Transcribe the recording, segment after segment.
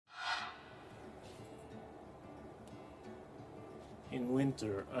in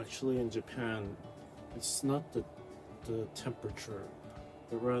winter, actually in Japan, it's not the temperature,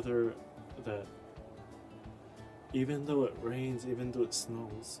 but rather that even though it rains, even though it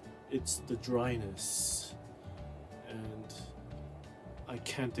snows, it's the dryness. And I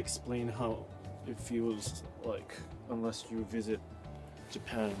can't explain how it feels like unless you visit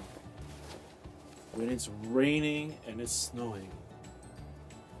Japan. When it's raining and it's snowing,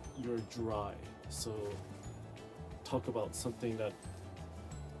 you're dry. So talk about something that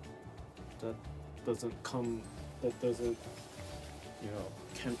doesn't,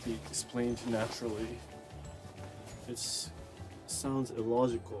 can't be explained naturally. It sounds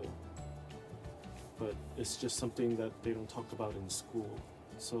illogical, but it's just something that they don't talk about in school.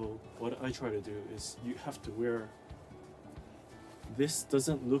 So what I try to do is, you have to wear, this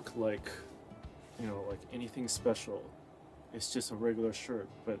doesn't look like, like anything special. It's just a regular shirt,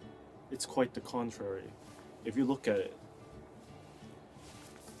 but it's quite the contrary. If you look at it,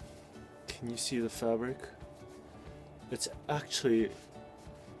 can you see the fabric? It's actually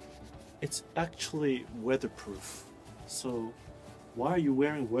weatherproof. So why are you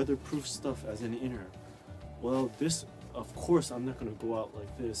wearing weatherproof stuff as an inner? Well, this, of course, I'm not gonna go out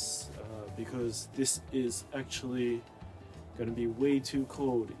like this because this is actually gonna be way too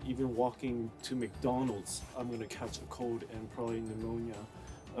cold. Even walking to McDonald's, I'm gonna catch a cold and probably pneumonia.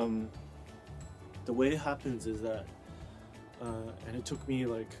 The way it happens is that, and it took me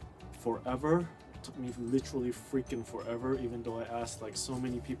like forever. It took me literally freaking forever, even though I asked like so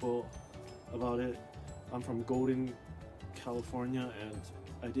many people about it. I'm from Golden, California, and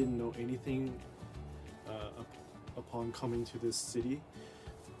I didn't know anything upon coming to this city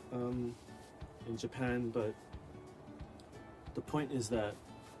in Japan. But the point is that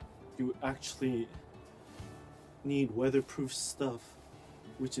you actually need weatherproof stuff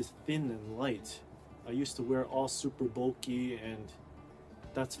which is thin and light. I used to wear all super bulky, and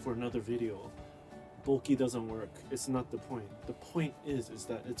that's for another video. Bulky doesn't work. It's not the point. The point is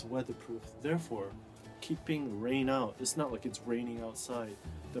that it's weatherproof. Therefore, keeping rain out. It's not like it's raining outside.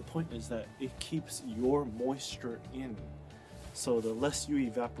 The point is that it keeps your moisture in. So the less you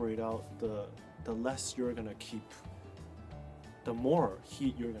evaporate out, the less you're gonna keep. The more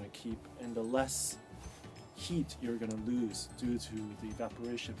heat you're gonna keep, and the less heat you're gonna lose due to the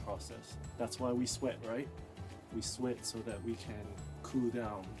evaporation process. That's why we sweat, right? We sweat so that we can cool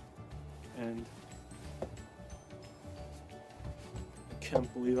down. And I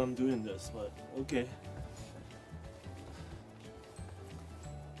can't believe I'm doing this, but okay.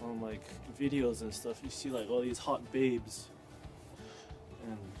 On like videos and stuff, you see like all these hot babes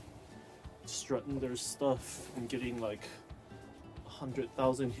and strutting their stuff and getting like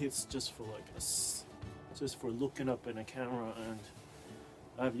 100,000 hits just for like just for looking up in a camera, and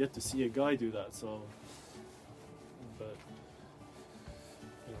I've yet to see a guy do that. So, but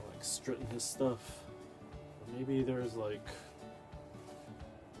like strutting his stuff. Maybe there's a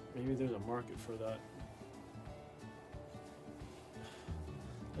market for that.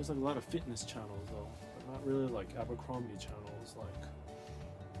 There's like a lot of fitness channels though, but not really like Abercrombie channels. Like,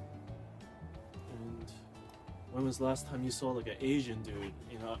 and when was the last time you saw like an Asian dude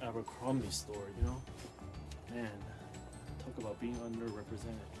in an Abercrombie store? Man, talk about being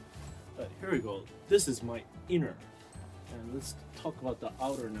underrepresented. But here we go. This is my inner, and let's talk about the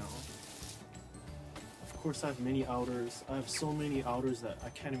outer now. Of course, I have many outers. I have so many outers that I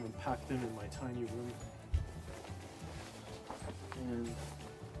can't even pack them in my tiny room. And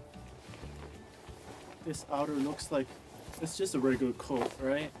this outer looks like it's just a regular coat,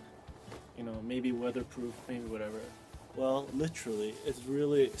 right? Maybe weatherproof, maybe whatever. Well, literally, it's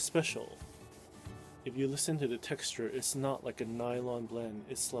really special. If you listen to the texture, it's not like a nylon blend.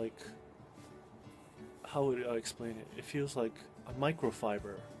 It's like, how would I explain it? It feels like a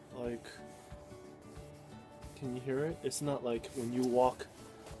microfiber. Like, can you hear it? It's not like when you walk,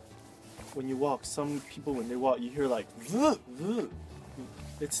 some people when they walk, you hear like, vuh, vuh.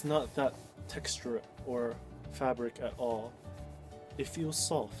 It's not that texture or fabric at all. It feels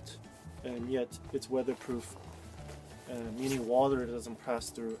soft, and yet it's weatherproof, meaning water doesn't pass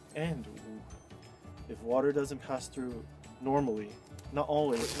through. And if water doesn't pass through normally, not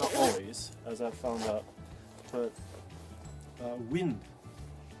always, as I've found out, but wind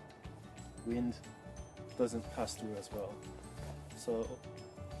doesn't pass through as well. So,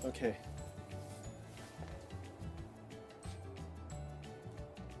 okay.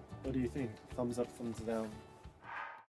 What do you think? Thumbs up, thumbs down?